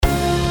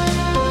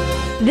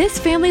This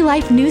Family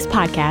Life News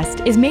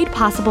podcast is made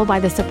possible by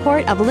the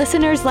support of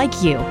listeners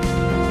like you.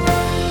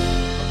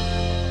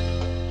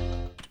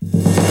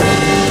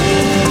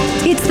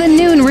 It's the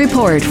Noon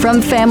Report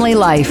from Family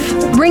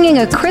Life, bringing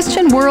a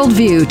Christian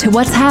worldview to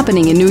what's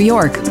happening in New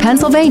York,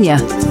 Pennsylvania,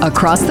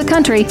 across the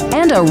country,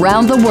 and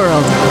around the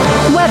world.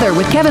 Weather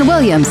with Kevin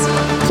Williams,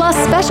 plus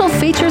special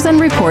features and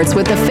reports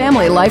with the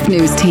Family Life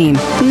News team.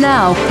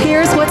 Now,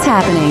 here's what's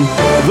happening.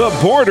 The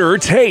border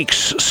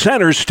takes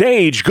center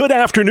stage. Good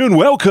afternoon.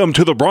 Welcome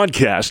to the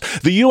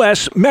broadcast. The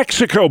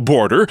U.S.-Mexico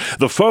border,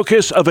 the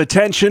focus of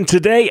attention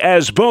today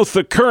as both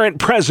the current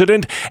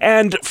president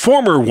and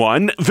former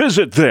one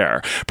visit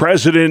there.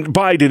 President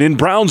Biden in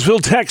Brownsville,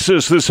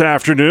 Texas this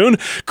afternoon.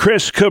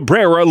 Chris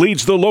Cabrera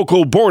leads the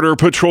local Border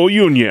Patrol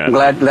Union.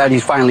 I'm glad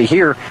he's finally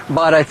here,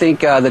 but I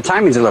think the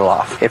timing's a little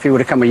off. If he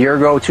would have come a year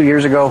ago, 2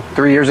 years ago,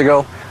 3 years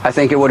ago, I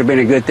think it would have been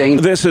a good thing.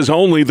 This is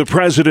only the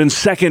president's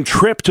second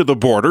trip to the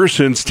border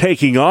since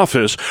taking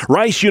office.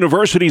 Rice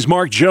University's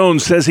Mark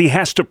Jones says he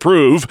has to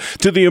prove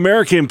to the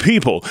American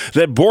people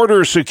that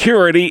border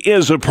security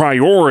is a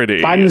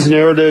priority. Biden's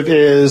narrative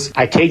is,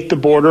 I take the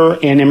border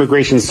and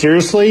immigration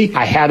seriously.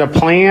 I had a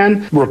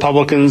plan.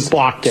 Republicans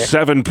blocked it.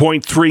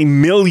 7.3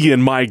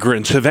 million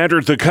migrants have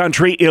entered the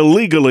country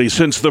illegally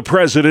since the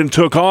president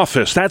took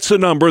office. That's a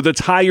number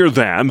that's higher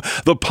than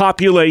the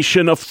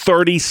population of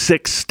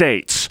 36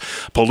 states.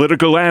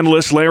 Political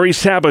analyst Larry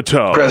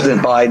Sabato.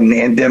 President Biden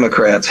and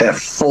Democrats have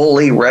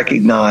fully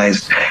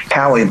recognized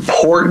how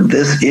important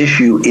this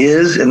issue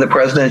is in the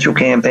presidential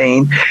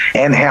campaign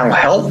and how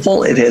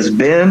helpful it has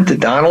been to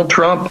Donald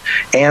Trump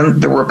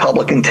and the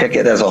Republican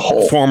ticket as a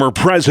whole. Former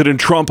President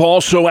Trump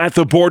also at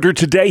the border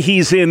today.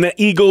 He's in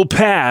Eagle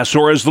Pass,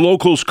 or as the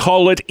locals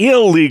call it,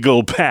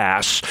 Illegal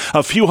Pass,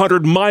 a few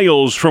hundred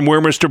miles from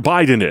where Mr.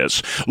 Biden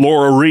is.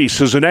 Laura Reese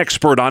is an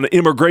expert on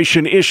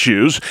immigration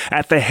issues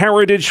at the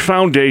Heritage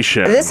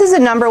Foundation. This is a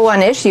number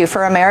one issue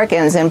for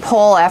Americans in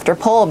poll after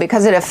poll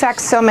because it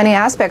affects so many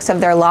aspects of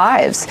their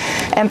lives,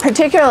 and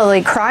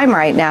particularly crime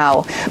right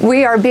now.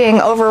 We are being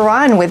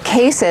overrun with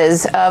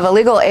cases of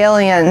illegal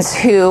aliens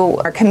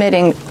who are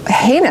committing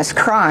heinous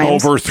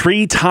crimes. Over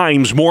 3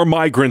 times more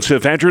migrants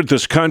have entered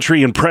this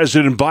country in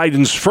President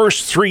Biden's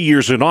first 3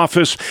 years in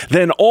office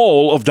than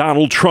all of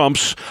Donald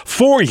Trump's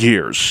 4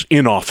 years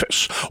in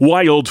office.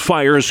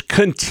 Wildfires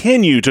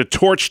continue to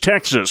torch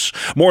Texas.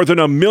 More than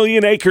 1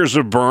 million acres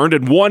have burned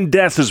and 1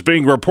 death is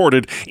being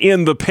reported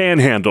in the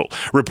Panhandle.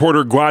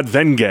 Reporter Guad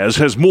Venguez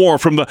has more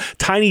from the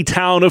tiny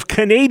town of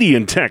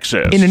Canadian,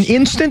 Texas. In an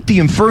instant, the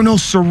inferno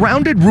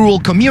surrounded rural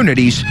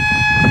communities,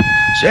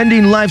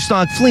 sending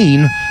livestock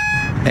fleeing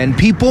and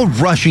people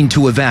rushing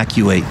to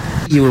evacuate.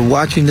 You were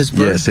watching this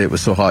burn? Yes, it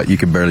was so hot you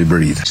could barely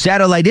breathe.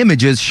 Satellite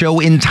images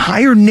show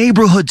entire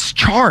neighborhoods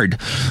charred.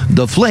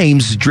 The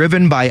flames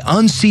driven by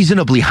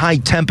unseasonably high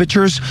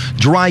temperatures,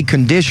 dry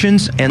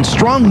conditions, and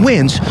strong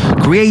winds,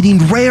 creating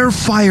rare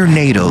fire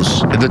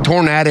tornadoes. The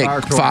tornadic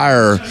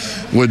fire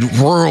would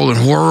whirl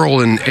and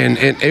whirl, and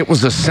it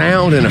was a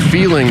sound and a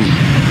feeling.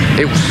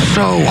 It was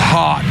so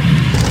hot.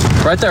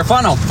 Right there,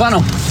 funnel.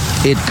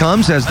 It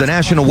comes as the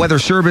National Weather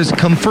Service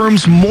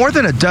confirms more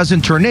than a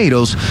dozen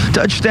tornadoes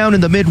touched down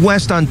in the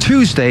Midwest on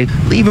Tuesday,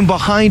 leaving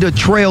behind a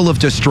trail of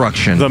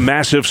destruction. The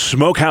massive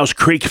Smokehouse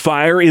Creek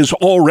fire is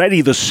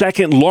already the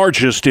second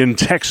largest in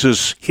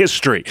Texas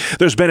history.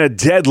 There's been a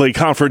deadly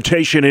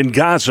confrontation in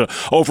Gaza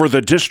over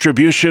the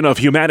distribution of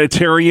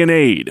humanitarian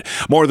aid.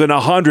 More than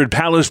 100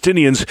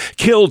 Palestinians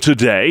killed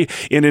today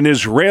in an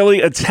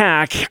Israeli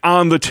attack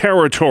on the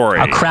territory.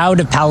 A crowd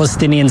of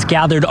Palestinians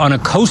gathered on a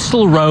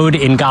coastal road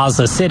in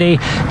Gaza City.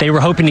 They were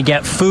hoping to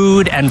get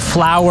food and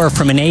flour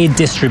from an aid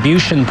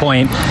distribution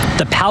point.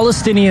 The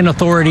Palestinian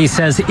Authority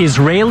says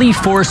Israeli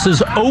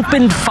forces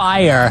opened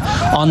fire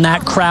on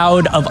that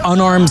crowd of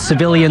unarmed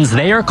civilians.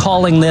 They are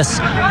calling this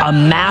a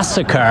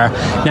massacre.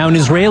 Now, an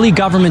Israeli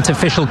government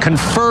official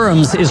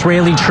confirms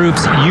Israeli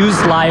troops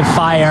used live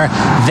fire.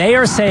 They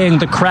are saying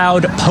the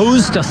crowd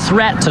posed a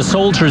threat to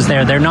soldiers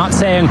there. They're not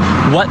saying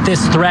what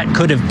this threat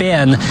could have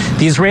been.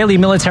 The Israeli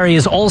military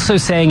is also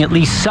saying at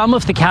least some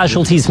of the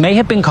casualties may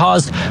have been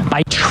caused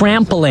by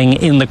trampling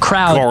in the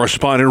crowd.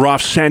 Correspondent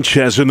Ralph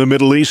Sanchez in the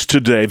Middle East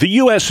today. The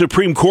U.S.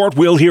 Supreme Court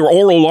will hear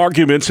oral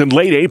arguments in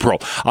late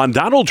April on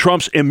Donald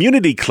Trump's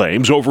immunity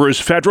claims over his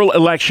federal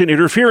election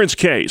interference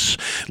case.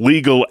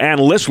 Legal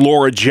analyst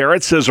Laura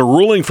Jarrett says a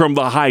ruling from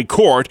the High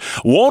Court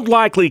won't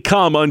likely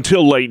come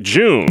until late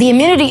June. The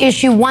immunity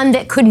issue, one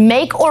that could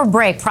make or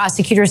break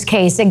prosecutors'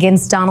 case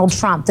against Donald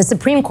Trump. The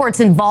Supreme Court's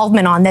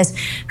involvement on this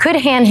could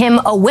hand him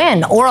a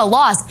win or a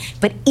loss,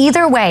 but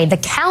either way, the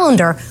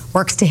calendar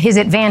works to his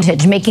advantage.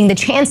 advantage, making the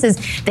chances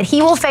that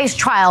he will face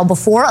trial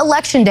before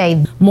Election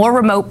Day more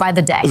remote by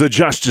the day. The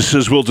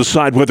justices will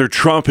decide whether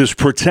Trump is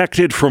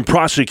protected from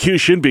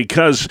prosecution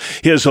because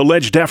his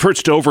alleged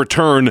efforts to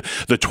overturn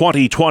the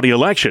 2020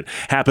 election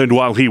happened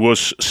while he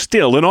was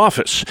still in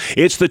office.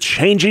 It's the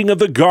changing of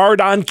the guard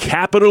on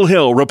Capitol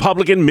Hill.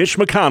 Republican Mitch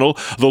McConnell,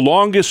 the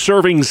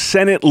longest-serving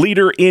Senate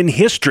leader in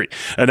history,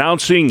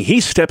 announcing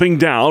he's stepping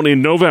down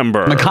in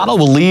November. McConnell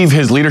will leave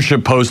his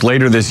leadership post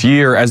later this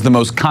year as the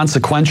most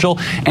consequential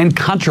and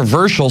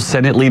controversial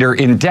Senate leader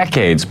in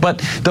decades. But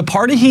the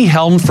party he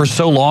helmed for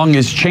so long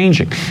is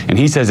changing, and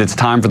he says it's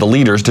time for the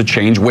leaders to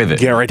change with it.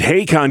 Garrett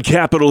Haake on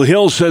Capitol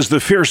Hill says the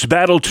fierce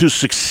battle to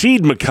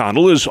succeed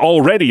McConnell is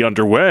already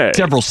underway.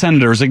 Several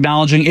senators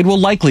acknowledging it will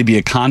likely be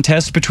a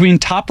contest between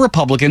top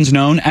Republicans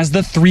known as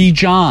the Three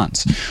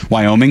Johns: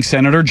 Wyoming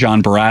Senator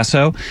John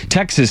Barrasso,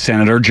 Texas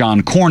Senator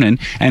John Cornyn,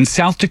 and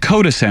South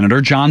Dakota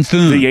Senator John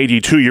Thune. The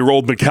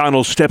 82-year-old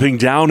McConnell stepping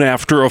down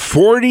after a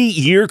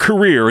 40-year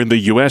career in the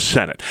U.S.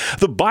 Senate.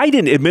 The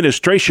Biden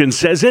administration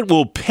says it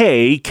will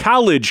pay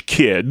college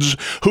kids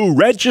who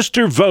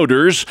register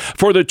voters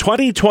for the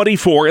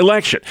 2024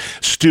 election.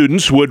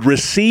 Students would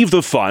receive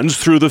the funds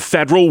through the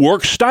federal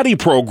work-study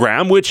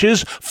program, which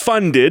is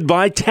funded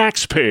by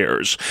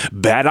taxpayers.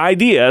 Bad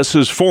idea,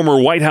 says former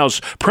White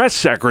House press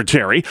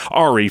secretary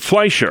Ari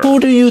Fleischer. Who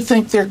do you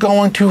think they're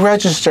going to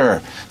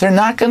register? They're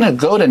not going to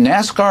go to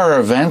NASCAR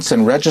events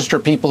and register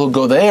people who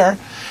go there.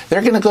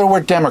 They're going to go to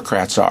where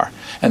Democrats are.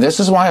 And this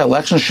is why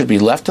elections should be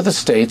left to the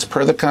states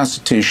per the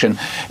Constitution.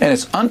 And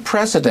it's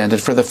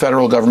unprecedented for the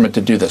federal government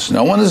to do this.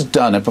 No one has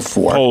done it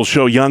before. Polls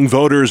show young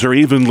voters are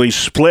evenly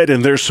split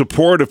in their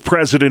support of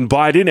President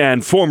Biden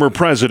and former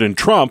President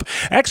Trump.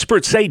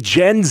 Experts say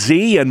Gen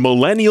Z and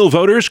millennial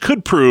voters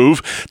could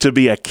prove to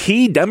be a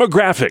key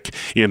demographic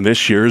in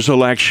this year's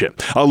election.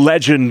 A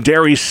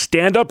legendary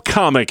stand-up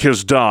comic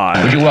has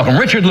died. Would you welcome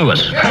Richard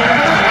Lewis?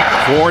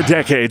 For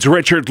decades,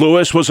 Richard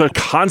Lewis was a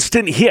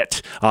constant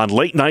hit on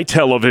late-night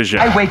television.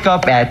 I wake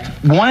up at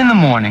 1 in the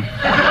morning.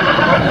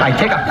 I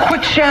take a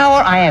quick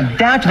shower. I am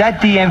down to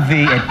that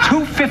DMV at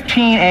 2:15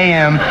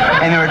 a.m.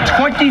 and there are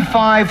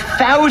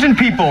 25,000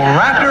 people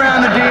wrapped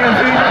around the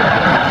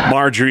DMV.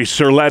 Marjorie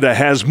Cerletta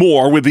has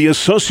more with the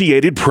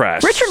Associated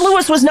Press. Richard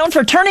Lewis was known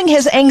for turning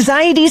his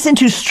anxieties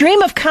into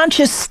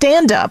stream-of-conscious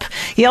stand-up.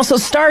 He also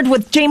starred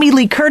with Jamie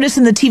Lee Curtis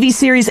in the TV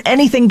series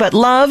Anything But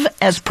Love,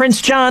 as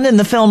Prince John in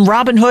the film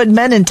Robin Hood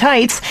Men in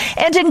Tights,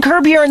 and in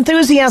Curb Your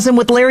Enthusiasm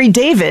with Larry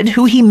David,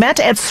 who he met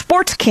at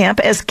sports camp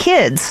as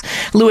kids.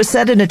 Lewis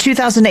said in a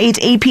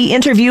 2008 AP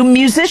interview,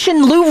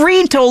 musician Lou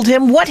Reed told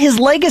him what his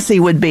legacy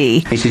would be.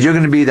 He said, "You're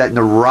going to be that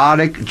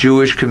neurotic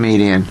Jewish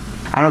comedian.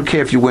 I don't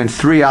care if you win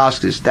 3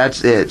 Oscars.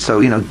 That's it.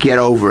 So, get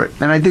over it."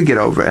 And I did get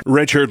over it.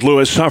 Richard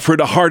Lewis suffered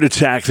a heart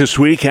attack this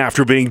week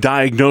after being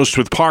diagnosed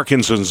with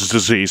Parkinson's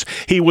disease.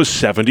 He was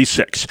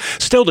 76.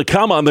 Still to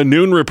come on the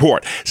Noon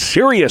Report,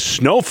 serious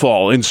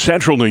snowfall in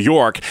central New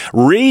York,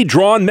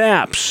 redrawn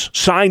maps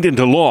signed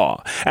into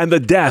law, and the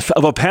death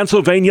of a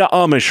Pennsylvania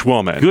Amish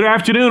woman. Good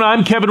afternoon.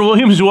 I'm Kevin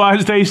Williams.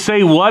 As they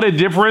say, what a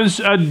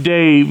difference a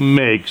day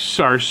makes.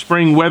 Our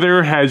spring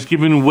weather has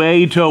given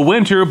way to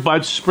winter,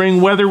 but spring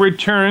weather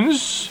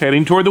returns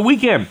heading toward the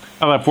weekend.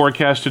 I'll have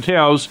forecast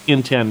details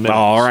in 10 minutes.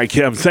 All right,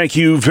 Kev, thank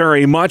you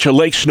very much. A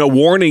lake snow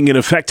warning in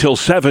effect till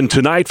 7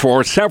 tonight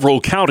for several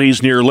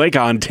counties near Lake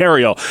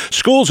Ontario.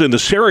 Schools in the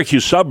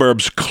Syracuse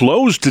suburbs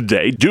closed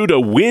today due to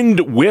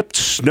wind-whipped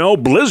snow,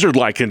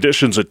 blizzard-like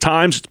conditions at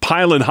times,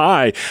 piling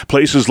high.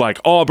 Places like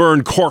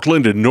Auburn,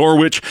 Cortland, and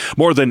Norwich.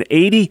 More than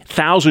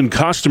 80,000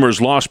 customers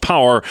lost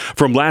power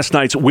from last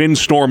night's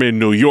windstorm in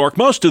New York,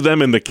 most of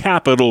them in the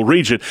capital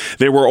region.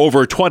 There were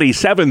over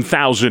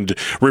 27,000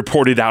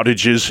 reported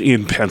outages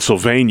in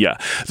Pennsylvania.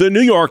 The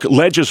New York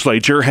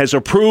legislature has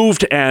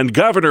approved and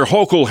Governor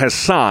Hochul has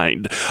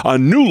signed a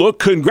new-look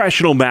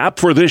congressional map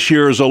for this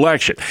year's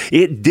election.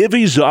 It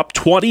divvies up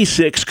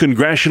 26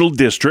 congressional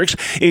districts,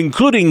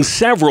 including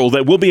several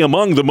that will be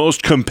among the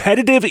most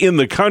competitive in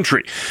the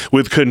country,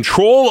 with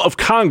control of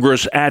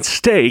Congress at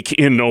stake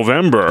in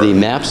November. The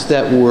maps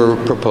that were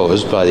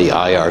proposed by the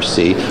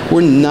IRC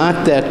were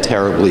not that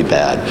terribly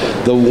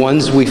bad. The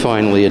ones we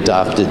finally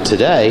adopted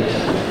today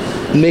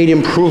made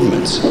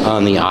improvements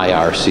on the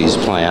IRC's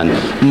plan,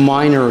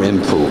 minor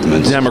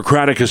improvements.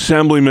 Democratic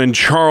Assemblyman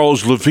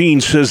Charles Levine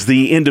says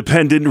the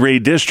Independent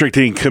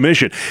Redistricting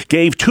Commission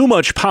gave too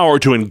much power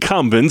to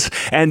incumbents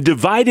and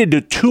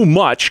divided too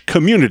much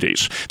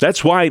communities.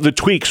 That's why the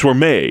tweaks were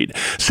made.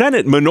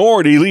 Senate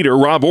Minority Leader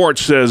Rob Ortt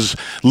says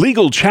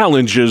legal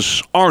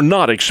challenges are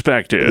not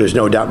expected. There's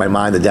no doubt in my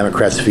mind the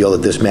Democrats feel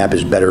that this map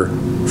is better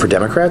for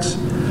Democrats.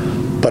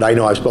 But I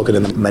know I've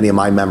spoken to many of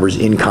my members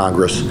in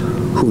Congress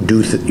who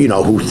do,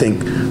 who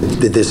think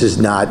that this is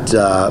not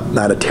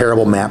a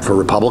terrible map for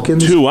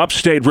Republicans. Two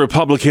upstate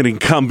Republican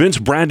incumbents,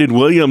 Brandon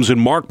Williams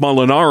and Mark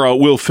Molinaro,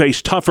 will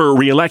face tougher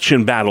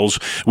re-election battles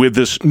with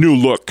this new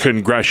look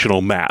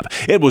congressional map.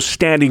 It was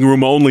standing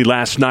room only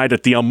last night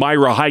at the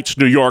Elmira Heights,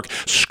 New York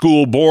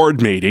school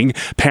board meeting.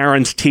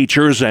 Parents,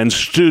 teachers, and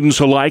students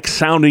alike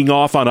sounding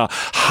off on a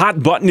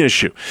hot button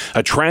issue.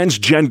 A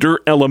transgender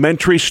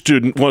elementary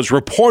student was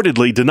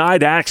reportedly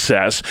denied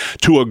access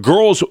to a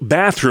girls'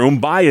 bathroom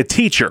by a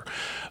teacher.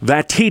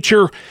 That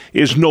teacher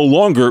is no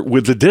longer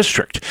with the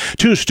district.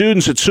 2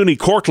 students at SUNY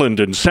Cortland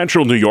in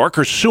central New York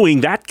are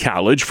suing that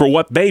college for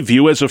what they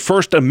view as a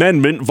First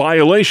Amendment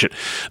violation.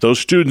 Those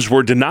students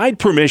were denied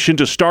permission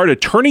to start a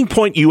Turning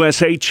Point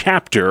USA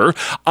chapter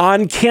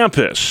on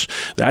campus.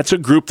 That's a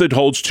group that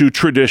holds to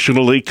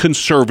traditionally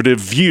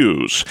conservative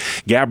views.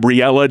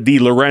 Gabriella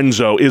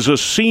DiLorenzo is a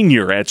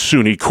senior at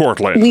SUNY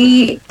Cortland.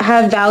 We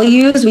have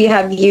values, we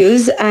have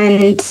views,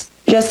 and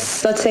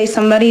just let's say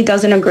somebody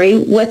doesn't agree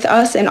with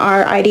us and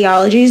our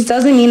ideologies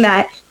doesn't mean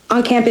that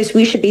on campus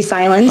we should be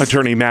silenced.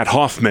 Attorney Matt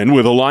Hoffman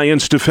with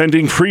Alliance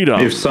Defending Freedom.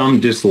 If some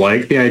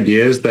dislike the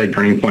ideas that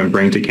Turning Point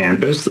bring to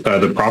campus,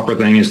 the proper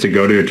thing is to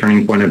go to a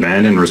Turning Point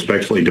event and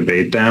respectfully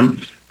debate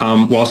them,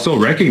 while still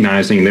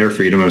recognizing their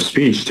freedom of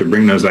speech to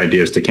bring those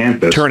ideas to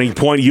campus. Turning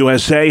Point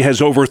USA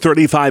has over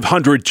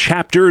 3,500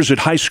 chapters at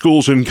high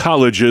schools and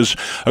colleges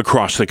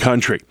across the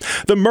country.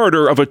 The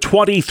murder of a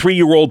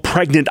 23-year-old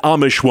pregnant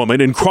Amish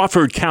woman in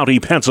Crawford County,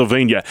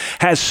 Pennsylvania,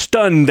 has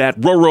stunned that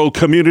rural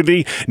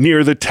community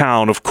near the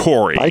town of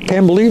Corey. I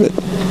can't believe it.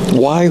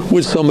 Why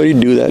would somebody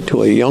do that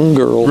to a young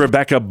girl?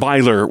 Rebecca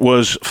Byler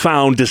was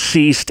found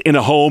deceased in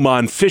a home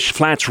on Fish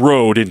Flats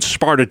Road in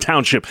Sparta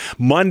Township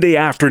Monday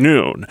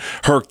afternoon.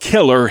 Her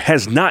killer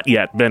has not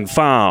yet been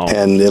found.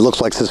 And it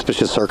looks like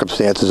suspicious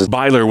circumstances.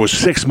 Byler was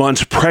 6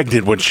 months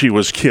pregnant when she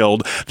was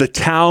killed. The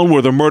town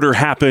where the murder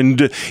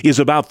happened is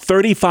about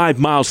 35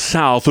 miles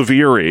south of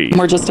Erie.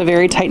 We're just a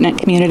very tight-knit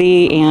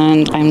community,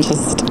 and I'm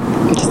just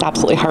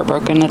absolutely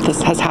heartbroken that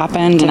this has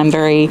happened. And I'm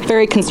very,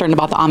 very concerned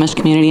about the Amish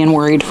community and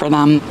worried for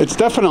them. It's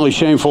definitely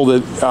shameful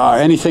that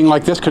anything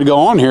like this could go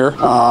on here.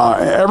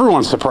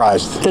 Everyone's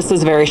surprised. This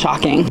is very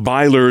shocking.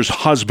 Byler's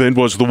husband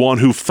was the one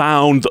who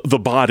found the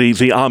body.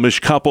 The Amish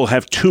couple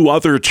have 2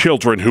 other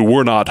children who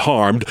were not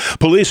harmed.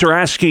 Police are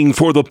asking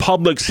for the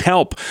public's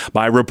help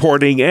by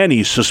reporting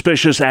any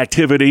suspicious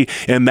activity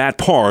in that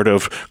part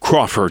of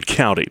Crawford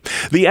County.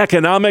 The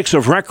economics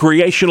of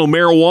recreational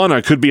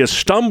marijuana could be a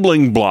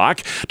stumbling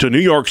block to New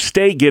York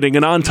State getting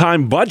an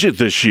on-time budget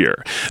this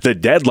year. The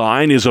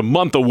deadline is a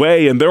month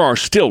away, and there are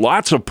still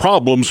lots of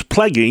problems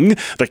plaguing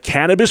the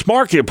cannabis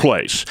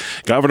marketplace.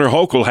 Governor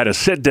Hochul had a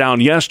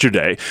sit-down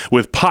yesterday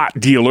with pot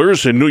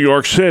dealers in New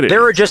York City.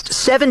 There are just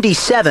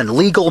 77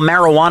 legal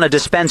marijuana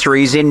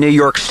dispensaries in New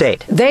York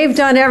State. They've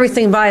done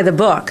everything by the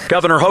book.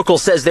 Governor Hochul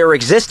says their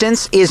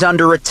existence is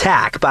under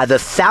attack by the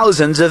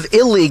thousands of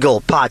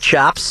illegal pot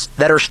shops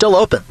that are still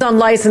open.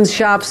 Unlicensed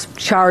shops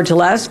charge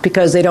less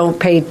because they don't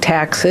pay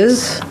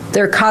taxes.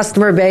 Their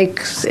customer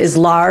base is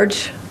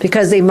large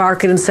because they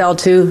market and sell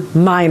to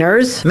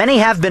minors. Many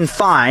have been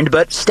fined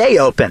but stay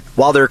open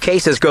while their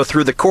cases go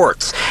through the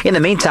courts. In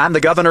the meantime, the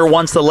governor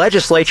wants the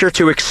legislature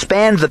to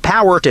expand the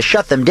power to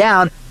shut them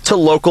down to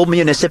local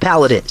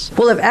municipalities.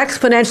 We'll have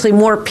exponentially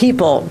more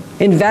people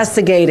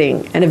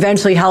investigating and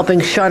eventually helping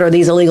shutter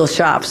these illegal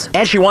shops.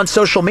 And she wants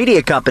social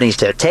media companies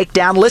to take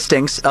down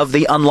listings of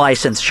the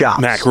unlicensed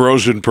shops. Mac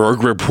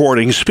Rosenberg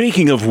reporting.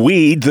 Speaking of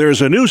weed,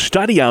 there's a new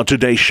study out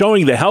today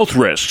showing the health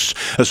risks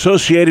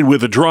associated with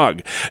the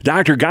drug.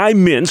 Dr. Guy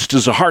Minst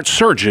is a heart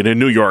surgeon in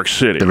New York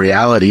City. The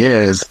reality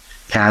is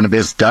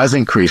cannabis does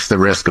increase the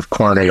risk of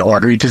coronary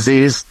artery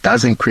disease,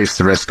 does increase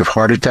the risk of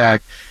heart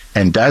attack,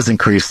 and does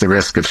increase the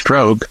risk of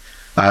stroke,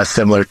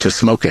 similar to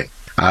smoking.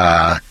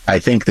 I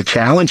think the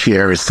challenge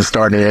here is to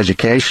start an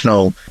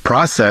educational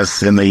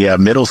process in the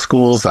middle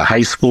schools, the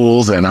high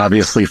schools, and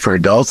obviously for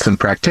adults and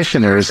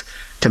practitioners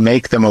to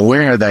make them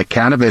aware that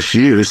cannabis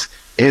use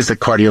is a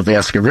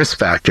cardiovascular risk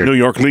factor. New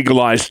York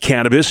legalized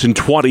cannabis in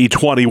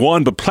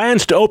 2021, but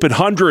plans to open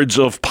hundreds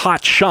of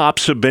pot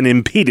shops have been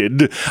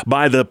impeded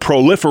by the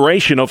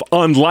proliferation of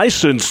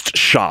unlicensed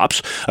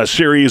shops, a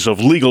series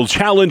of legal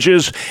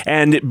challenges,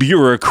 and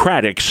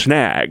bureaucratic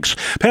snags.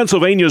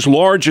 Pennsylvania's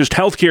largest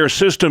healthcare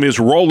system is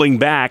rolling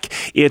back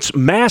its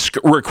mask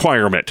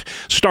requirement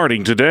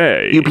starting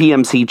today.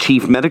 UPMC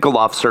Chief Medical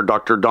Officer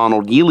Dr.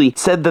 Donald Yealy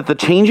said that the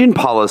change in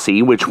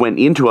policy, which went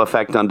into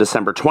effect on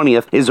December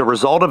 20th, is a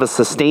result of a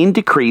sustained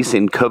decrease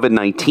in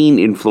COVID-19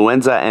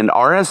 influenza and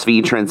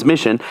RSV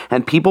transmission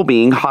and people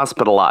being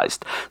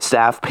hospitalized.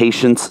 Staff,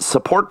 patients,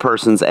 support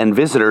persons, and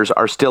visitors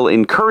are still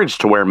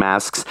encouraged to wear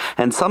masks,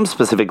 and some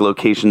specific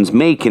locations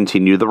may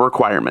continue the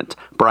requirement.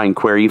 Brian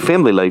Query,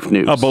 Family Life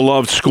News. A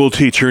beloved school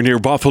teacher near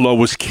Buffalo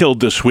was killed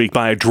this week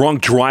by a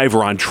drunk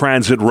driver on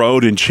Transit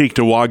Road in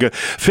Cheektowaga.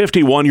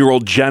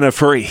 51-year-old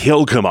Jennifer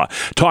Hilkema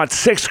taught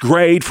 6th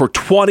grade for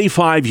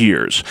 25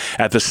 years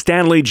at the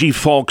Stanley G.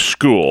 Falk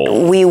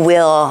School. We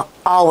will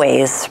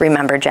always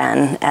remember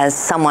Jen as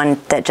someone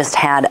that just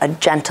had a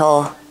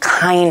gentle,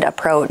 kind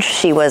approach.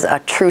 She was a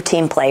true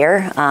team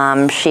player.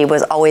 She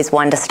was always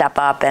one to step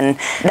up, and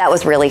that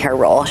was really her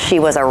role. She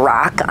was a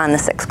rock on the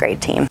 6th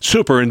grade team.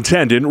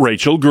 Superintendent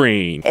Rachel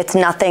Green. It's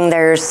nothing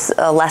there's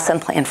a lesson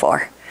planned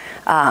for.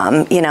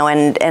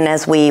 And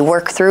as we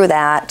work through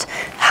that,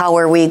 how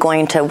are we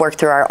going to work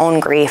through our own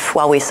grief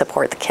while we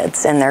support the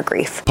kids in their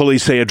grief?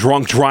 Police say a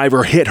drunk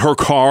driver hit her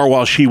car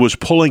while she was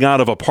pulling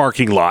out of a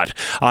parking lot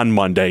on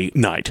Monday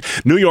night.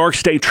 New York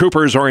State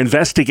troopers are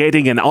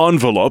investigating an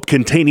envelope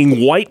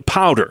containing white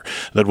powder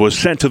that was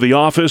sent to the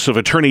office of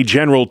Attorney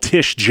General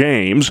Tish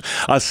James.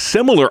 A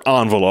similar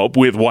envelope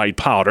with white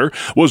powder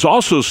was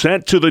also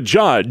sent to the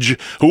judge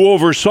who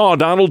oversaw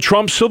Donald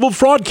Trump's civil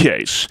fraud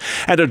case.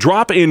 And a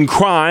drop in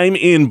crime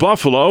in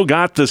Buffalo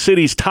got the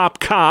city's top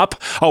cop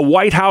a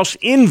White House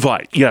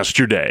invite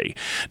yesterday.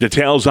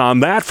 Details on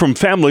that from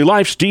Family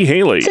Life's Dee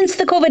Haley. Since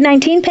the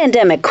COVID-19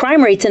 pandemic,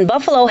 crime rates in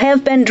Buffalo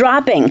have been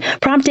dropping,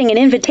 prompting an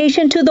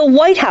invitation to the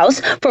White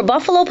House for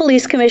Buffalo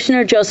Police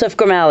Commissioner Joseph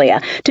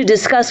Gramaglia to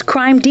discuss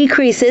crime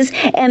decreases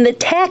and the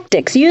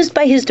tactics used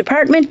by his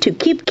department to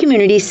keep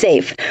communities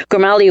safe.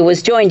 Gramaglia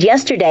was joined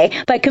yesterday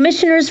by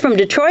commissioners from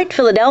Detroit,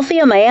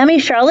 Philadelphia, Miami,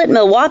 Charlotte,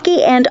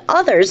 Milwaukee, and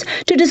others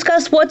to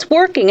discuss what's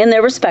working in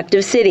their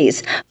respective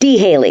cities. Dee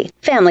Haley,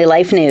 Family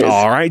Life News.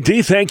 All right,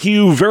 Dee, thank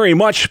you very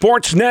much.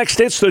 Sports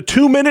next. It's the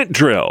 2-minute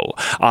drill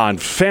on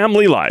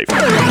Family Life.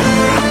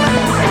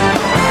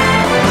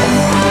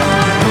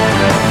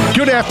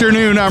 Good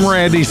afternoon, I'm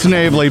Randy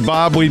Snavely.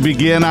 Bob, we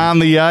begin on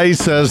the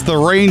ice as the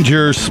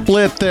Rangers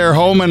split their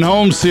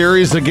home-and-home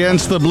series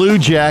against the Blue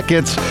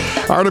Jackets.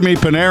 Artemi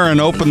Panarin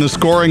opened the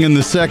scoring in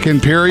the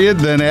second period,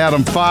 then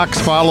Adam Fox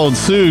followed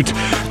suit.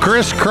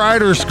 Chris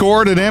Kreider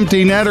scored an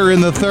empty netter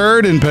in the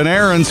third, and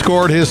Panarin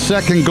scored his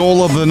second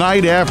goal of the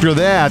night after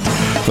that.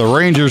 The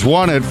Rangers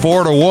won it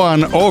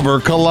 4-1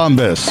 over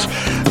Columbus.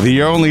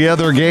 The only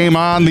other game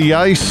on the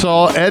ice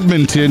saw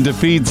Edmonton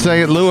defeat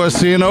St.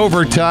 Louis in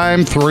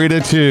overtime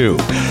 3-2.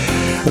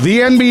 The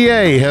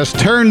NBA has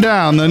turned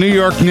down the New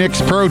York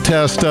Knicks'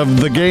 protest of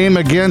the game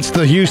against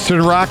the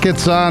Houston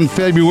Rockets on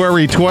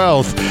February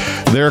 12th.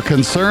 Their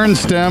concerns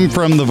stem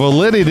from the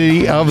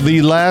validity of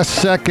the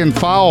last-second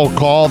foul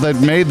call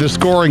that made the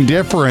scoring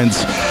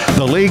difference.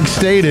 The league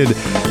stated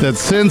that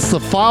since the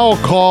foul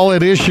call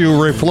at issue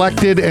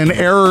reflected an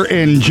error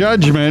in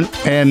judgment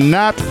and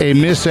not a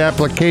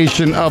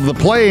misapplication of the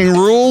playing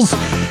rules,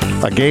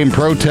 a game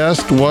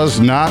protest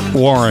was not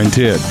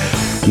warranted.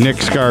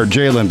 Knicks guard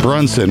Jalen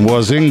Brunson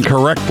was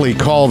incorrectly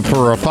called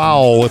for a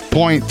foul with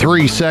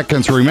 0.3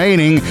 seconds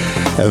remaining.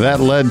 That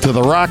led to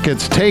the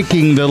Rockets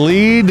taking the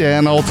lead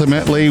and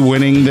ultimately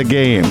winning the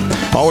game.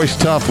 Always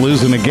tough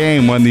losing a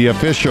game when the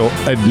official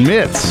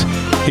admits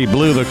he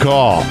blew the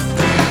call.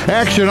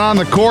 Action on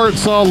the court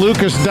saw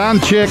Lukas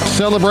Doncic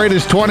celebrate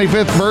his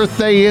 25th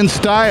birthday in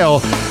style.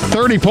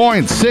 30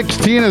 points,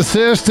 16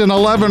 assists, and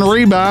 11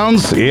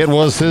 rebounds. It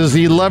was his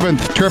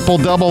 11th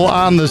triple-double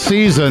on the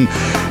season.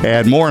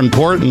 And more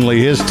importantly,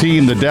 his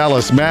team, the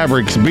Dallas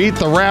Mavericks, beat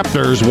the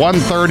Raptors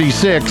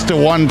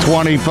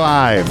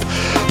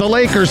 136-125. The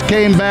Lakers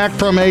came back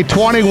from a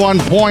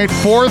 21-point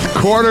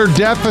fourth-quarter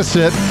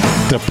deficit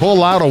to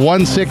pull out a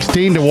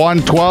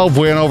 116-112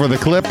 win over the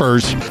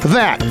Clippers.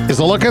 That is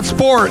a look at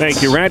sports.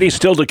 Thank you, Randy.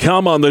 Still to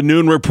come on the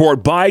Noon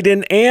Report,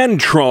 Biden and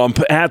Trump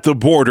at the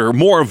border.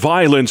 More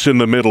violence in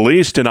the Middle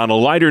East. And on a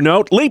lighter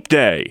note, Leap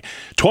Day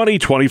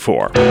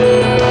 2024.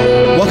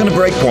 Welcome to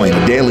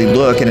Breakpoint, a daily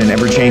look at an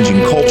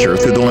ever-changing culture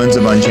through the lens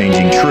of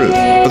unchanging truth.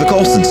 For the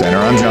Colson Center,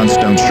 I'm John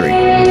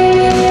Stonestreet.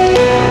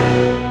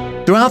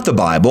 Throughout the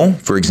Bible,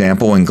 for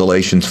example, in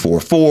Galatians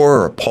 4:4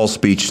 or Paul's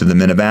speech to the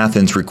men of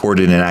Athens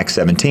recorded in Acts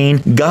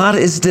 17, God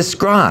is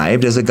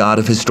described as a God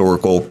of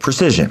historical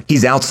precision.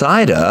 He's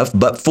outside of,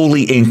 but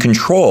fully in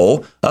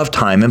control of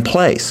time and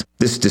place.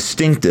 This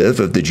distinctive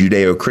of the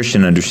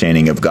Judeo-Christian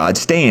understanding of God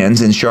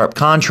stands in sharp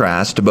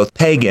contrast to both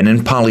pagan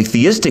and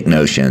polytheistic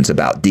notions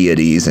about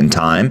deities and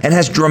time and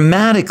has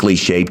dramatically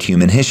shaped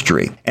human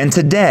history. And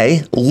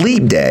today,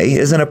 Leap Day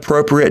is an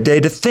appropriate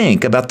day to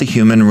think about the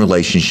human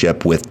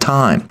relationship with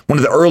time. One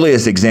of the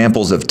earliest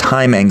examples of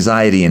time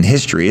anxiety in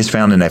history is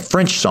found in a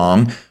French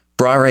song,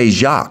 Frère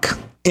Jacques.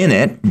 In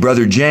it,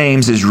 Brother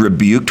James is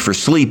rebuked for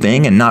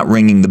sleeping and not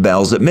ringing the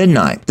bells at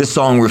midnight. This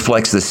song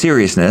reflects the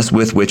seriousness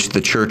with which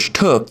the church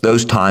took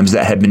those times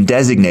that had been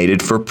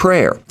designated for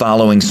prayer.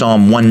 Following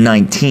Psalm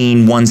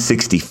 119,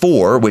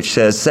 164, which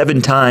says, 7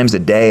 times a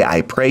day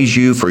I praise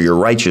you for your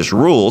righteous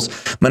rules,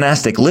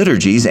 monastic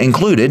liturgies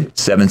included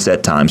 7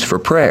 set times for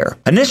prayer.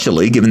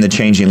 Initially, given the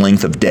changing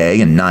length of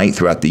day and night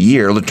throughout the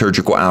year,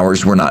 liturgical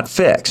hours were not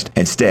fixed.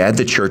 Instead,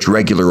 the church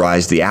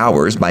regularized the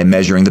hours by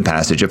measuring the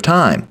passage of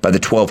time. By the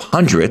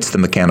 1200s, the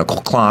mechanical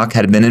clock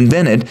had been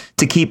invented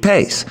to keep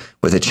pace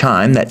with a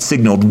chime that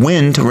signaled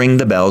when to ring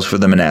the bells for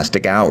the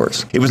monastic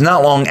hours. It was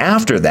not long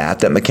after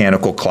that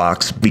mechanical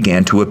clocks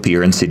began to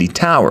appear in city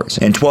towers.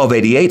 In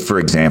 1288, for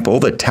example,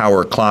 the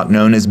tower clock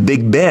known as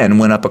Big Ben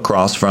went up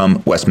across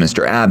from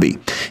Westminster Abbey.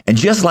 And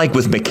just like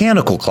with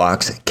mechanical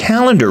clocks,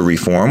 calendar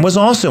reform was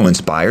also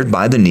inspired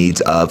by the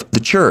needs of the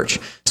church,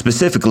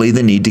 specifically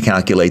the need to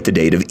calculate the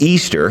date of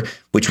Easter,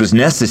 which was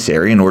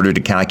necessary in order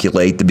to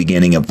calculate the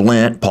beginning of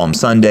Lent, Palm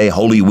Sunday,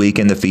 Holy Week,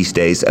 and the feast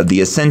days of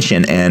the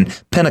Ascension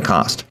and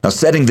Pentecost. Now,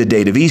 setting the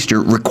date of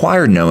Easter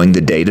required knowing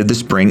the date of the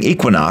spring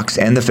equinox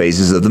and the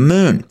phases of the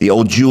moon. The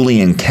old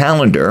Julian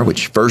calendar,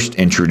 which first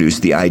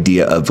introduced the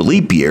idea of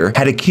leap year,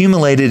 had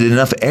accumulated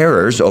enough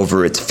errors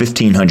over its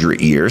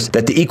 1,500 years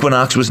that the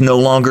equinox was no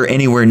longer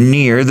anywhere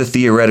near the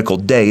theoretical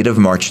date of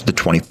March the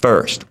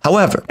 21st.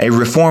 However, a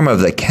reform of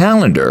the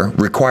calendar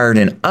required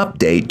an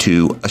update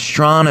to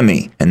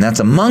astronomy, and that's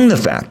among the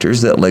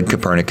factors that led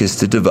Copernicus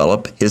to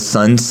develop his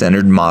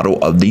sun-centered model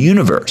of the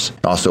universe.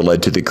 It also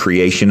led to the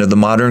creation of the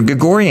modern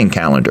Gregorian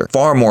calendar,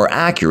 far more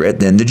accurate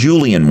than the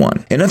Julian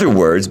one. In other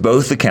words,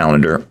 both the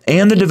calendar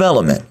and the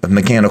development of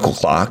mechanical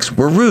clocks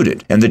were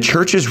rooted in the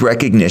church's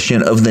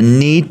recognition of the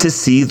need to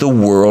see the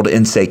world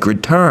in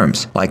sacred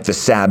terms. Like the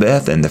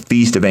Sabbath and the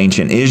Feast of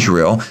Ancient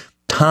Israel,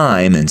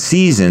 time and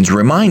seasons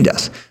remind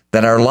us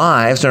that our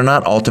lives are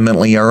not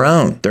ultimately our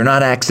own. They're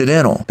not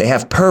accidental. They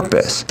have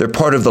purpose. They're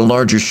part of the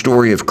larger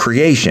story of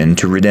creation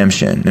to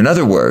redemption. In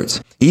other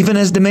words, even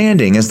as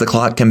demanding as the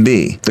clock can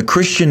be, the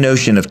Christian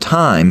notion of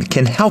time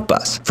can help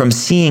us from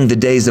seeing the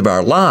days of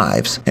our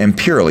lives in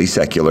purely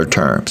secular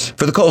terms.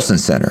 For the Colson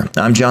Center,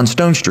 I'm John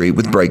Stonestreet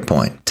with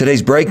Breakpoint.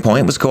 Today's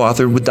Breakpoint was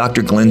co-authored with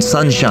Dr. Glenn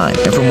Sunshine.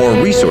 And for more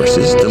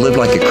resources to live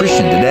like a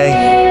Christian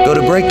today, go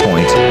to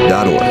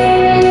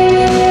breakpoint.org.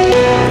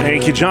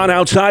 Thank you, John.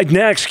 Outside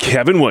next,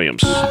 Kevin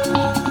Williams.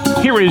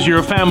 Here is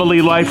your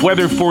family life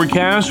weather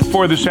forecast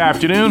for this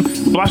afternoon.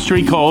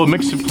 Blustery cold,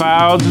 mix of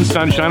clouds and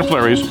sunshine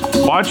flurries.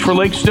 Watch for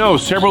Lake Stowe.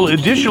 Several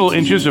additional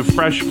inches of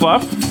fresh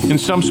fluff in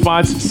some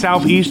spots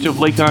southeast of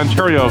Lake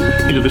Ontario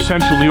into the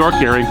central New York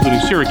area, including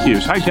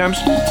Syracuse. High temps,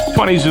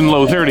 20s and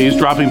low 30s,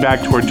 dropping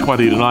back toward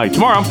 20 tonight.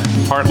 Tomorrow,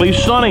 partly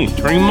sunny,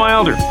 turning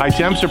milder. High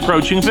temps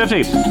approaching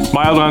 50.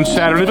 Mild on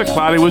Saturday, but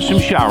cloudy with some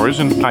showers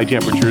and high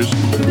temperatures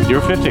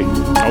near 50.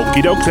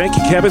 Okie doke. Thank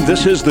you, Kevin.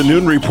 This is the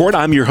Noon Report.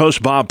 I'm your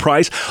host, Bob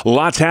Price.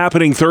 Lots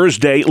happening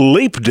Thursday,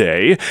 Leap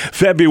Day,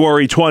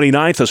 February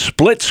 29th, a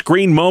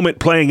split-screen moment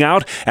playing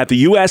out at the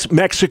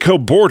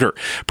U.S.-Mexico border.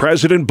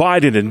 President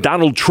Biden and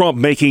Donald Trump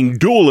making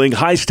dueling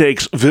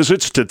high-stakes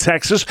visits to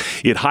Texas.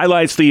 It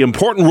highlights the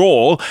important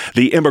role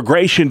the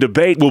immigration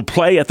debate will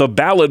play at the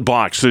ballot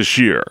box this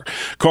year.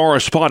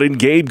 Correspondent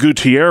Gabe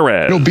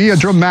Gutierrez. It'll be a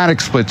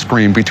dramatic split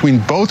screen between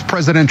both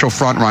presidential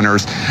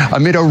frontrunners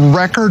amid a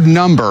record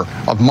number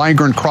of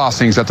migrant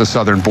crossings at the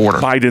southern border.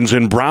 Biden's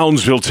in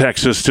Brownsville,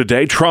 Texas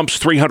today. Trump's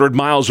 300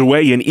 miles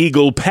away in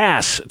Eagle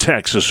Pass,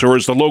 Texas, or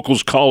as the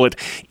locals call it,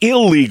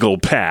 Illegal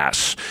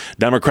Pass.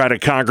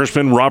 Democratic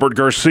Congressman Robert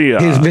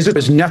Garcia. His visit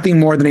is nothing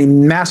more than a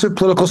massive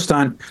political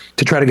stunt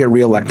to try to get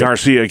reelected.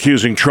 Garcia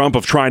accusing Trump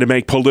of trying to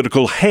make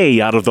political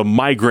hay out of the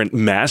migrant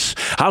mess.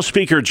 House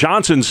Speaker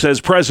Johnson says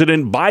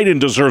President Biden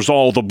deserves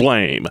all the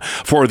blame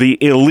for the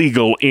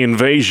illegal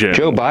invasion.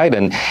 Joe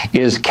Biden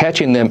is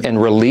catching them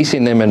and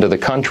releasing them into the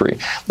country,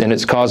 and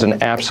it's caused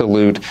an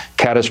absolute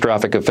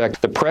catastrophic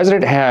effect. The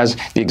president has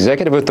the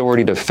executive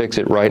authority to fix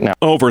it right now.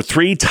 Over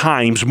 3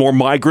 times more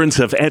migrants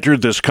have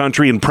entered this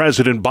country in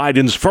President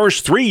Biden's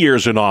first 3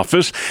 years in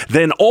office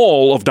than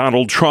all of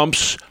Donald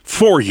Trump's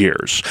 4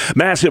 years.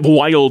 Massive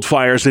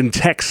wildfires in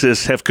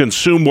Texas have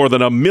consumed more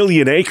than 1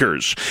 million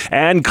acres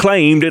and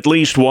claimed at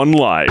least 1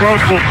 life.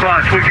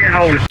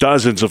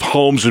 Dozens of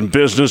homes and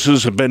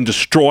businesses have been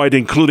destroyed,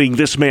 including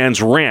this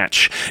man's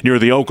ranch near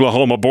the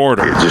Oklahoma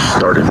border. It just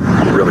started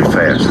really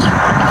fast.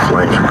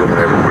 Flames were going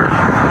everywhere.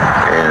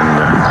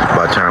 And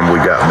by the time we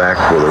got back,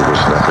 well, there was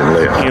nothing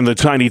left. In the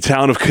tiny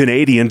town of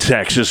Canadian,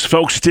 Texas,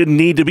 folks didn't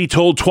need to be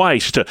told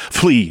twice to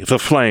flee the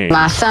flames.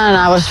 My son,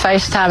 I was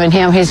FaceTiming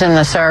him. He's in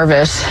the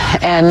service.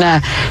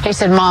 And he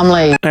said, Mom,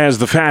 leave. As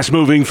the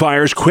fast-moving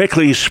fires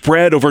quickly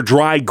spread over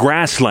dry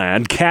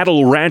grassland,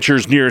 cattle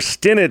ranchers near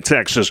Stinnett,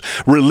 Texas,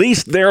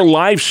 released their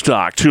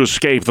livestock to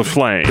escape the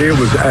flames. It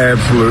was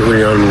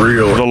absolutely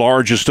unreal. The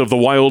largest of the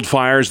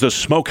wildfires, the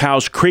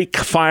Smokehouse Creek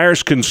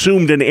fires,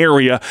 consumed an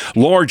area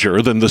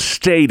larger than the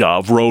state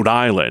of Rhode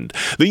Island.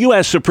 The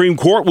U.S. Supreme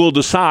Court will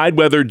decide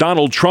whether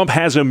Donald Trump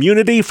has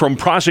immunity from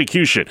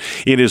prosecution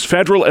in his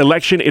federal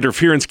election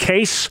interference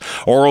case.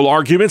 Oral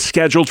arguments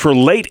scheduled for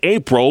late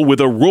April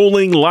with a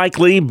ruling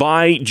likely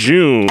by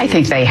June. I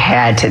think they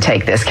had to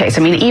take this case.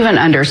 I mean, even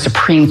under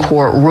Supreme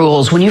Court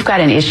rules, when you've got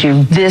an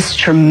issue this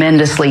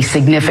tremendously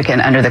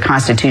significant under the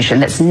Constitution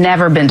that's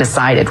never been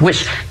decided,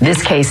 which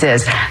this case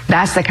is,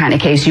 that's the kind of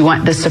case you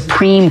want the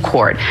Supreme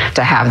Court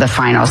to have the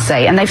final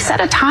say. And they've set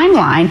a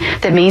timeline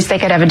that means they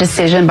could have a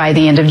decision by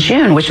the end of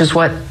June, which is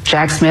what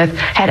Jack Smith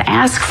had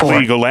asked for.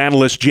 Legal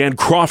analyst Jan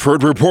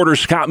Crawford, reporter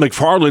Scott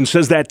McFarland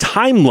says that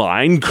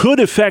timeline could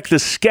affect the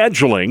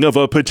scheduling of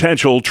a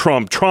potential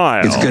Trump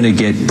trial. It's going to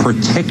get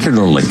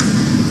particularly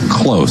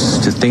close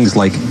to things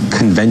like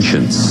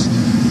conventions,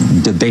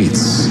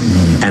 debates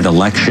and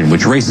election,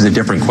 which raises a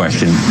different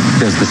question.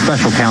 Does the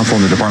special counsel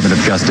in the Department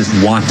of Justice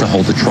want to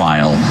hold a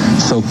trial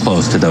so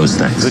close to those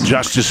things? The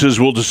justices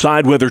will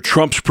decide whether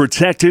Trump's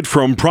protected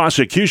from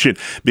prosecution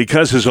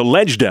because his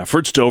alleged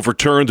efforts to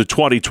overturn the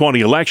 2020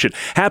 election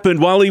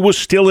happened while he was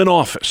still in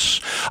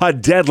office. A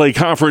deadly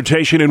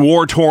confrontation in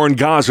war-torn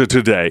Gaza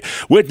today.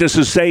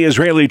 Witnesses say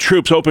Israeli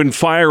troops opened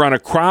fire on a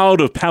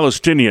crowd of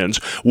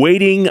Palestinians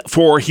waiting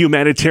for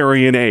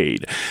humanitarian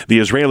aid. The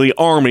Israeli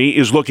army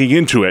is looking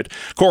into it.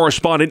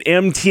 Correspondent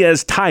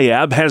Imtiaz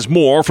Tayeb has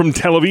more from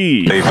Tel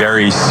Aviv. A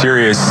very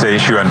serious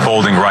issue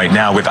unfolding right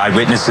now, with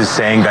eyewitnesses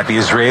saying that the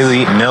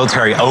Israeli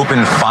military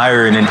opened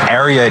fire in an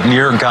area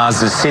near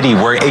Gaza City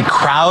where a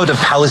crowd of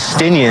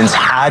Palestinians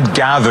had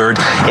gathered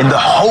in the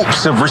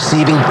hopes of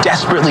receiving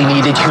desperately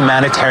needed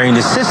humanitarian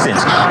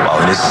assistance.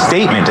 While in a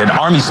statement, an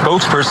army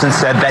spokesperson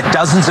said that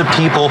dozens of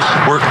people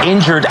were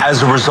injured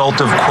as a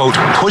result of, quote,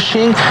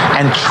 pushing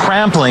and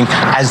trampling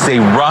as they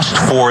rushed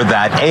for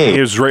that aid.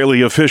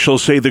 Israeli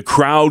officials say the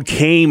crowd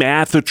came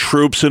at the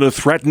troops in a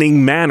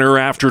threatening manner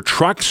after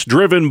trucks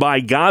driven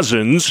by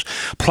Gazans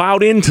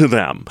plowed into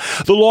them.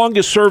 The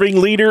longest-serving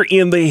leader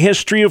in the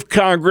history of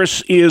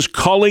Congress is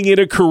calling it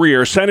a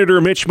career. Senator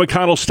Mitch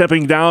McConnell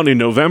stepping down in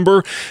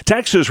November.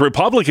 Texas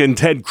Republican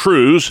Ted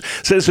Cruz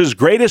says his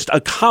greatest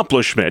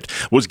accomplishment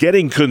was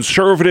getting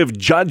conservative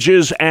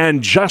judges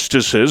and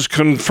justices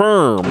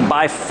confirmed.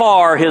 By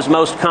far, his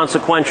most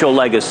consequential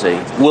legacy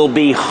will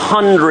be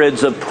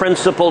hundreds of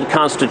principled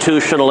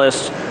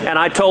constitutionalists. And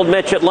I told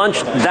Mitch at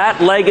lunch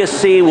that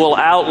legacy will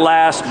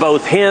outlast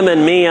both him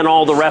and me and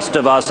all the rest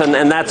of us. And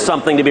that's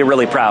something to be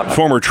really proud of.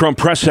 Former Trump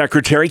press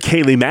secretary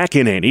Kayleigh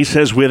McEnany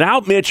says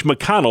without Mitch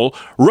McConnell,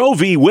 Roe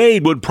v.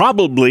 Wade would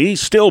probably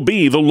still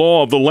be the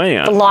law of the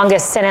land. The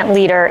longest Senate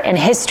leader in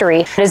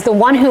history is the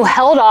one who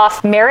held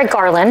off Merrick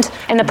Garland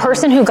and the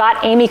person who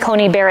got Amy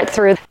Coney Barrett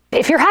through.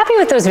 If you're happy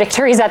with those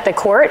victories at the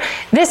court,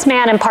 this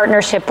man in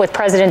partnership with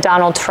President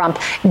Donald Trump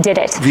did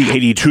it.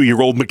 The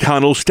 82-year-old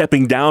McConnell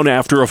stepping down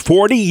after a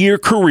 40-year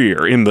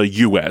career in the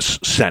U.S.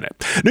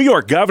 Senate. New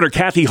York Governor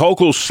Kathy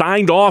Hochul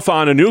signed off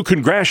on a new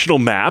congressional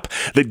map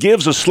that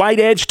gives a slight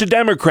edge to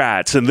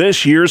Democrats in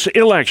this year's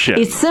election.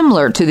 It's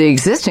similar to the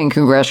existing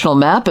congressional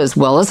map as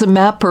well as a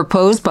map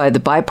proposed by the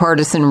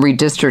Bipartisan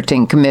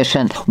Redistricting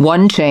Commission.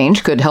 One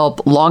change could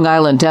help Long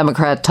Island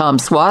Democrat Tom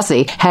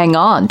Suozzi hang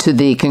on to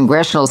the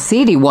congressional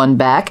seat he won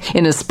back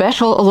in a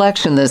special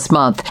election this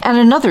month. And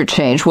another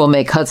change will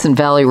make Hudson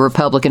Valley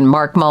Republican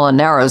Mark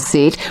Molinaro's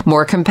seat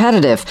more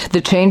competitive. The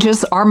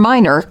changes are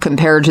minor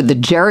compared to the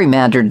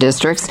gerrymandered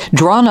districts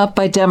drawn up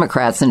by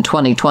Democrats in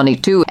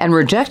 2022 and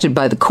rejected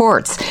by the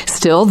courts.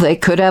 Still, they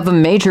could have a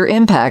major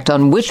impact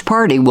on which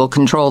party will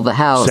control the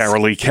House.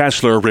 Sarah Lee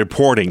Kessler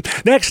reporting.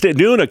 Next at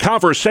noon, a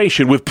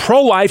conversation with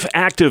pro-life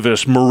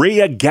activist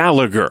Maria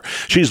Gallagher.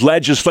 She's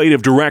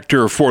legislative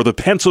director for the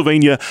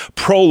Pennsylvania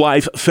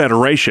Pro-Life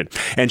Federation.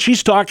 And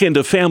she's talking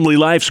to Family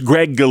Life's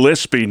Greg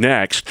Gillespie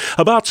next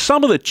about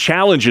some of the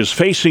challenges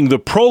facing the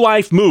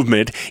pro-life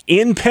movement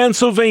in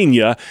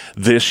Pennsylvania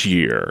this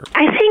year.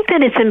 I think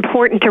that it's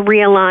important to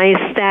realize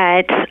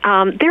that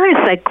there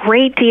is a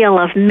great deal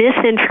of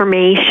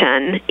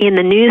misinformation in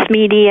the news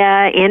media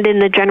and in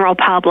the general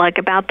public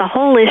about the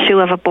whole issue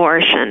of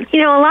abortion.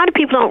 You know, a lot of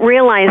people don't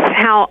realize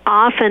how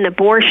often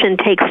abortion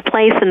takes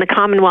place in the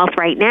Commonwealth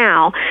right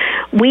now.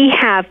 We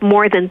have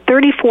more than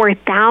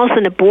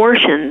 34,000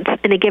 abortions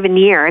in a given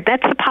year.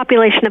 That's the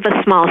population of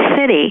a small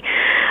city.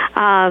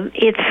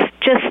 It's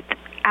just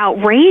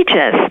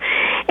outrageous.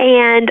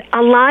 And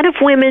a lot of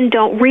women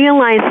don't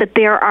realize that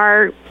there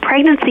are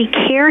pregnancy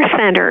care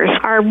centers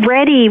are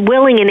ready,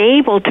 willing, and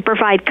able to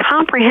provide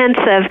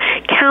comprehensive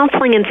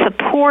counseling and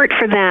support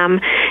for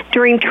them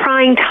during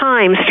trying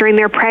times during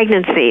their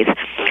pregnancies.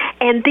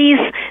 And these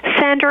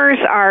centers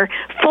are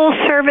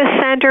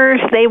full-service centers.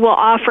 They will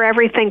offer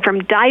everything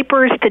from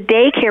diapers to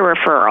daycare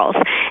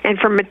referrals, and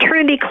from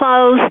maternity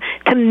clothes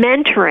to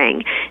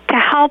mentoring to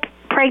help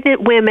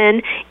pregnant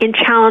women in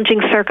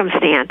challenging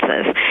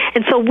circumstances.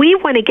 And so we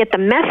want to get the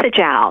message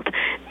out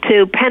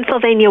to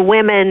Pennsylvania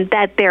women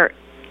that there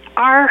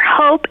are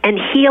hope and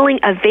healing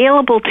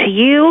available to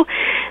you.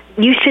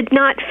 You should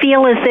not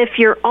feel as if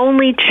your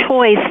only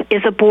choice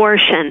is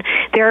abortion.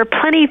 There are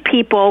plenty of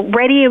people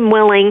ready and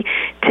willing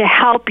to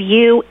help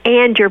you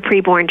and your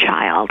preborn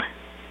child.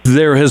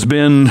 There has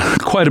been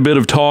quite a bit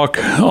of talk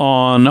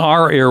on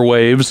our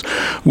airwaves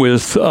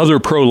with other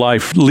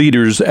pro-life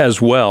leaders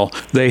as well.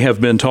 They have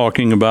been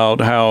talking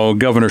about how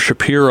Governor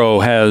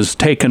Shapiro has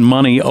taken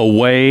money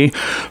away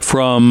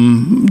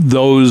from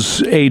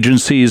those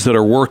agencies that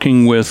are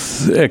working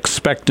with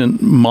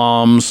expectant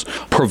moms,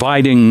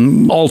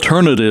 providing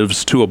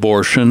alternatives to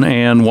abortion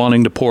and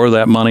wanting to pour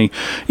that money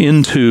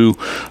into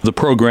the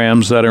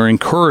programs that are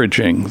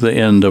encouraging the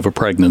end of a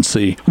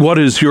pregnancy. What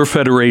is your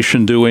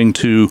federation doing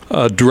to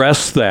address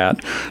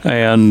that,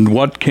 and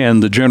what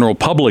can the general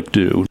public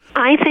do?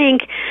 I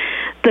think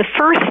the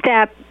first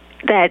step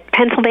that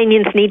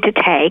Pennsylvanians need to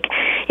take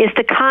is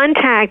to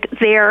contact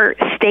their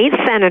state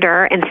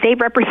senator and state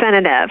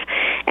representative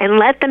and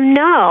let them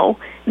know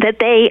that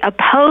they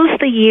oppose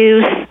the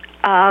use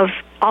of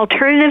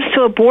alternatives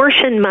to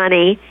abortion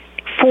money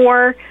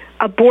for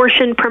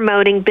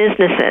abortion-promoting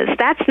businesses.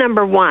 That's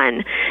number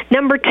one.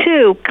 Number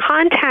two,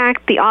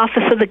 contact the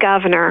office of the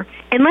governor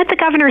and let the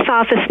governor's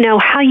office know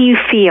how you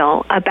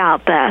feel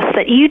about this,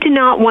 that you do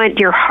not want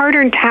your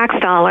hard-earned tax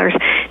dollars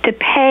to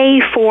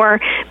pay for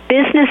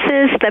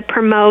businesses that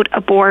promote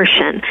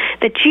abortion,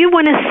 that you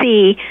want to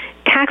see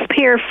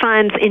taxpayer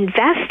funds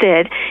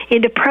invested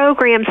into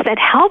programs that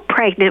help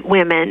pregnant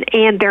women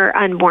and their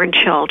unborn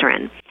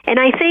children. And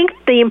I think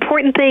the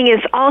important thing is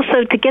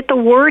also to get the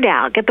word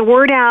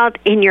out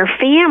in your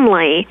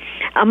family,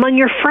 among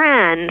your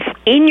friends,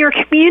 in your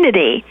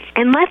community,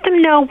 and let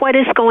them know what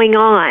is going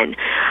on.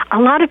 A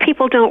lot of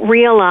people don't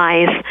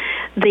realize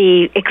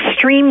the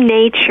extreme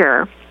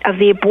nature of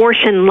the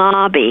abortion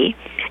lobby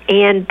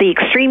and the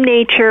extreme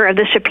nature of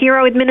the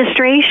Shapiro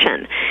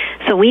administration.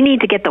 So we need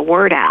to get the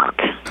word out.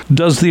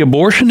 Does the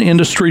abortion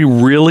industry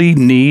really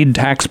need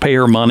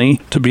taxpayer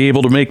money to be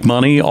able to make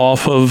money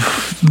off of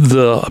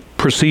the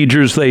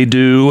procedures they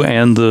do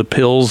and the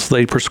pills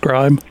they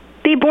prescribe?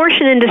 The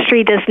abortion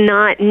industry does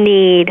not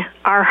need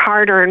our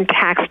hard-earned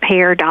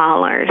taxpayer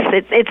dollars.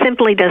 It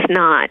simply does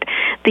not.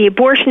 The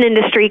abortion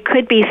industry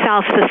could be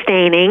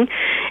self-sustaining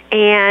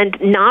and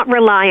not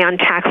rely on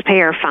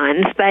taxpayer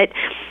funds, but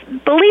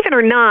believe it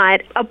or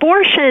not,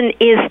 abortion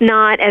is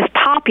not as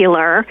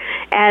popular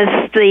as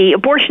the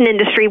abortion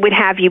industry would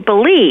have you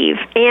believe.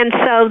 And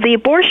so the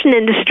abortion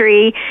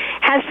industry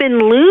has been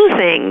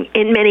losing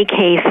in many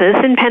cases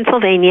in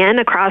Pennsylvania and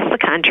across the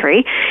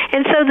country.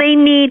 And so they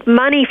need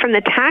money from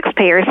the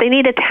taxpayers. They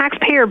need a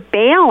taxpayer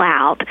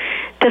bailout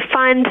to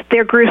fund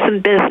their gruesome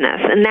business.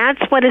 And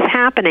that's what is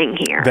happening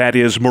here. That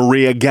is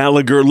Maria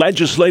Gallagher,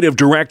 Legislative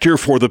Director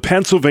for the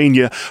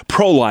Pennsylvania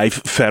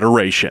Pro-Life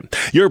Federation.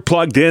 You're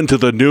plugged into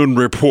the Noon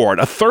Report,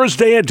 a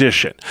Thursday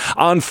edition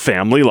on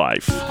Family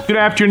Life. Good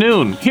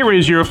afternoon. Here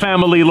is your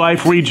Family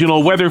Life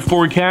regional weather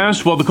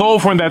forecast. Well, the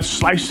cold front that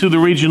sliced through the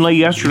region late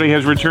yesterday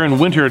has returned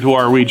winter to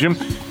our region.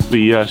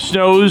 The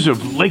snows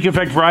of lake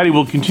effect variety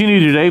will continue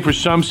today for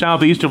some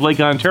southeast of Lake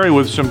Ontario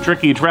with some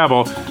tricky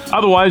travel.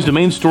 Otherwise, the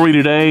main story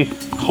today,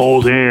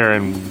 cold air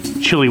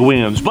and chilly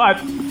winds,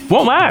 but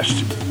won't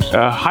last.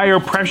 Higher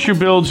pressure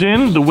builds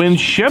in, the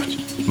winds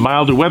shift,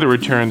 milder weather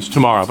returns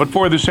tomorrow. But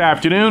for this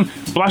afternoon,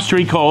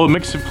 blustery cold,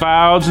 mix of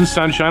clouds and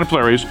sunshine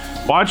flurries.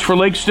 Watch for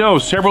lake snow,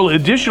 several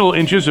additional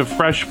inches of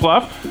fresh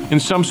fluff in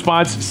some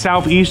spots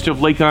southeast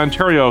of Lake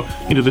Ontario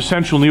into the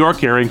central New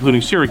York area,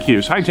 including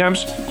Syracuse. High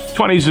temps,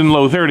 20s and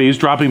low 30s,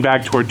 dropping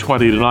back toward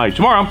 20 tonight.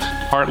 Tomorrow,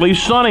 partly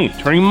sunny,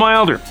 turning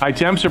milder. High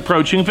temps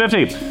approaching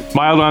 50.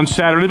 Mild on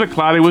Saturday, but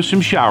cloudy with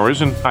some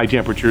showers and high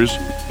temperatures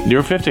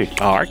near 50.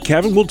 All right,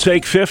 Kevin, we'll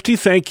take 50.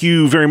 Thank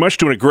you very much.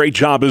 Doing a great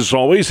job, as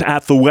always,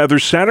 at the Weather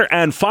Center.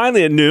 And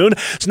finally at noon,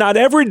 it's not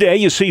every day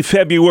you see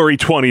February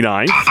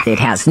 29th. It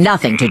has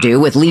nothing to do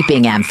with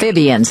leaping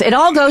amphibians. It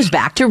all goes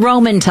back to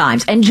Roman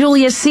times and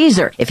Julius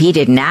Caesar. If he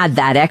didn't add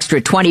that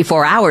extra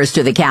 24 hours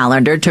to the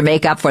calendar to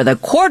make up for the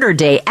quarter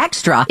day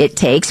extra it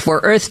takes for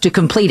Earth to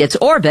complete its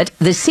orbit,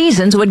 the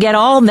seasons would get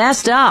all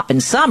messed up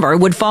and summer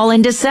would fall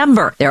in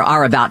December. There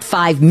are about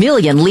 5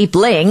 million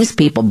leaplings,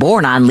 people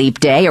born on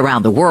leap day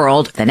around the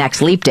world. The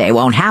next leap day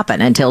won't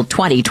happen until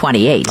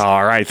 2028.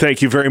 All right.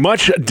 Thank you very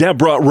much,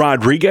 Deborah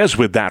Rodriguez,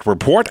 with that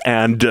report.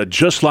 And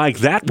just like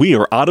that, we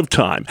are out of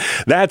time.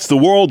 That's the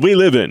world we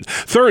live in.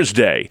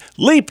 Thursday,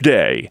 Leap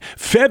Day,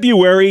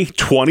 February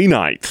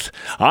 29th.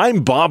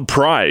 I'm Bob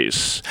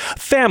Price.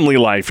 Family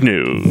Life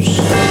News.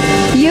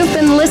 You've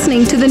been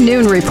listening to the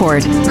Noon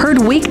Report, heard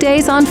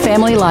weekdays on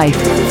Family Life.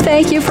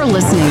 Thank you for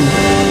listening.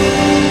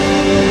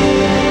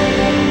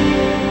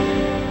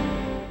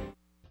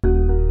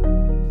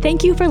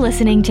 Thank you for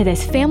listening to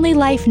this Family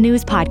Life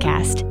News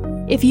podcast.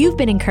 If you've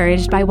been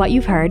encouraged by what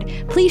you've heard,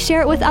 please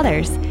share it with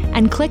others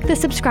and click the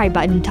subscribe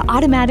button to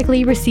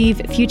automatically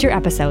receive future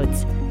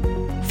episodes.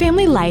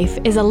 Family Life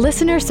is a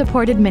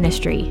listener-supported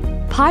ministry.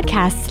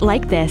 Podcasts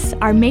like this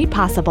are made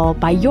possible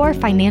by your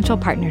financial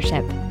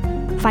partnership.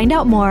 Find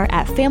out more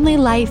at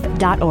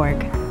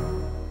familylife.org.